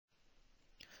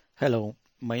Hello,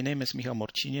 my name is Michał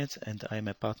Morciniec and I am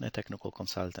a partner technical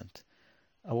consultant.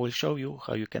 I will show you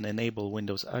how you can enable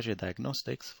Windows Azure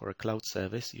Diagnostics for a cloud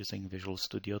service using Visual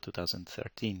Studio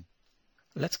 2013.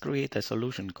 Let's create a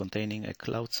solution containing a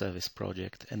cloud service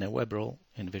project and a web role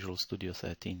in Visual Studio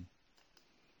 13.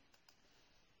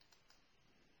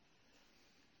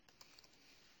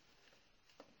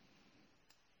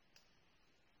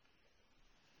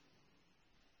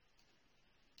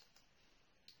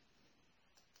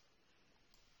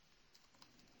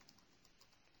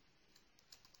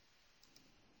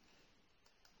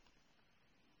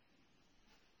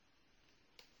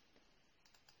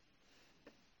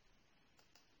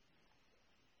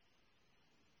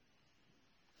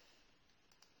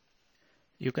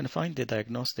 You can find the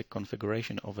diagnostic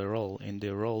configuration of a role in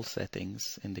the role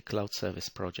settings in the cloud service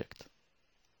project.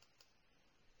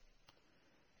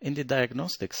 In the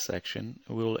Diagnostics section,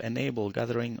 we will enable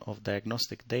gathering of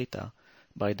diagnostic data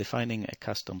by defining a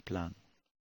custom plan.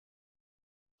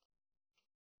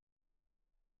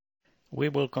 We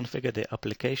will configure the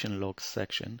Application Logs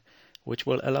section, which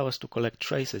will allow us to collect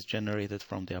traces generated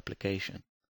from the application.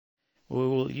 We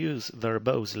will use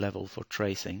verbose level for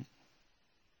tracing.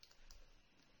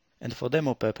 And for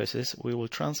demo purposes, we will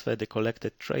transfer the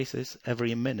collected traces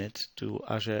every minute to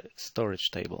Azure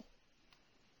storage table.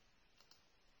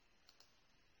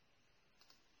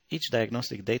 Each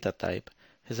diagnostic data type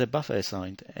has a buffer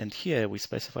assigned, and here we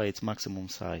specify its maximum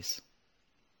size.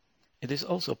 It is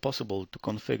also possible to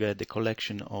configure the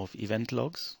collection of event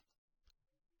logs,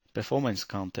 performance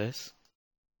counters,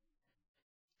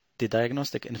 the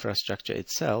diagnostic infrastructure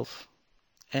itself,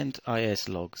 and IS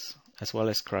logs, as well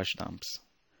as crash dumps.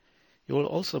 You will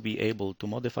also be able to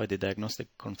modify the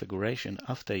diagnostic configuration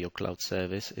after your cloud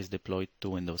service is deployed to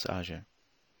Windows Azure.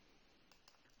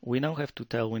 We now have to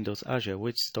tell Windows Azure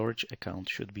which storage account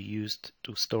should be used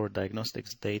to store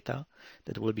diagnostics data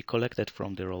that will be collected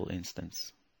from the role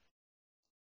instance.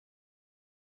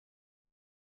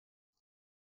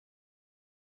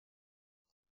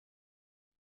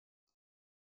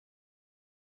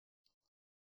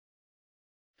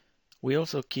 We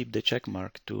also keep the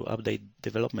checkmark to update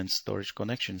development storage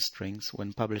connection strings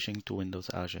when publishing to Windows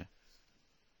Azure.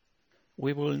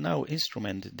 We will now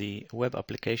instrument the web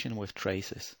application with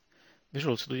traces.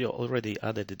 Visual Studio already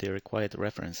added the required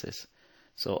references,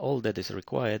 so all that is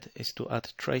required is to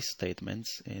add trace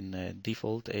statements in a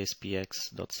default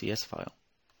ASPX.cs file.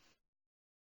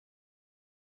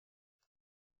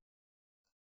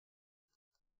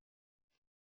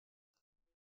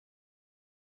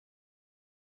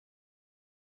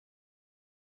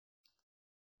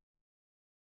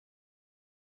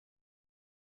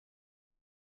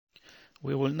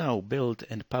 We will now build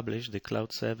and publish the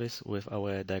cloud service with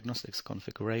our diagnostics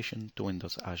configuration to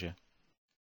Windows Azure.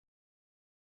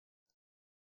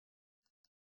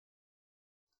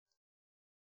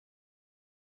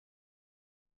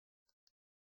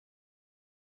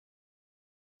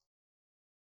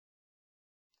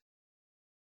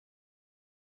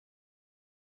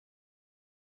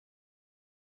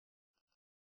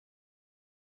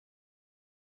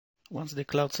 Once the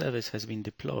cloud service has been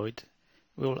deployed,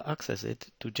 we will access it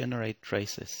to generate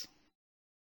traces.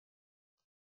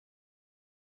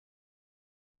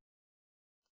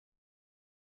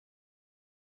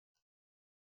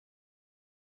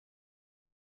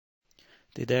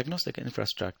 The diagnostic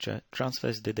infrastructure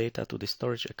transfers the data to the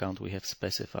storage account we have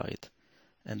specified,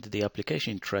 and the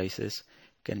application traces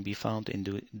can be found in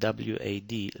the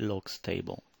WAD logs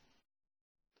table.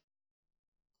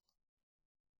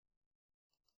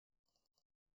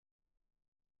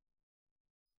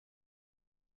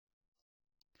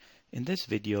 In this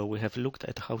video, we have looked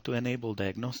at how to enable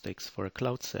diagnostics for a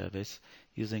cloud service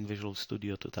using Visual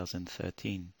Studio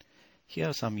 2013. Here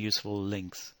are some useful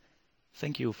links.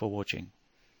 Thank you for watching.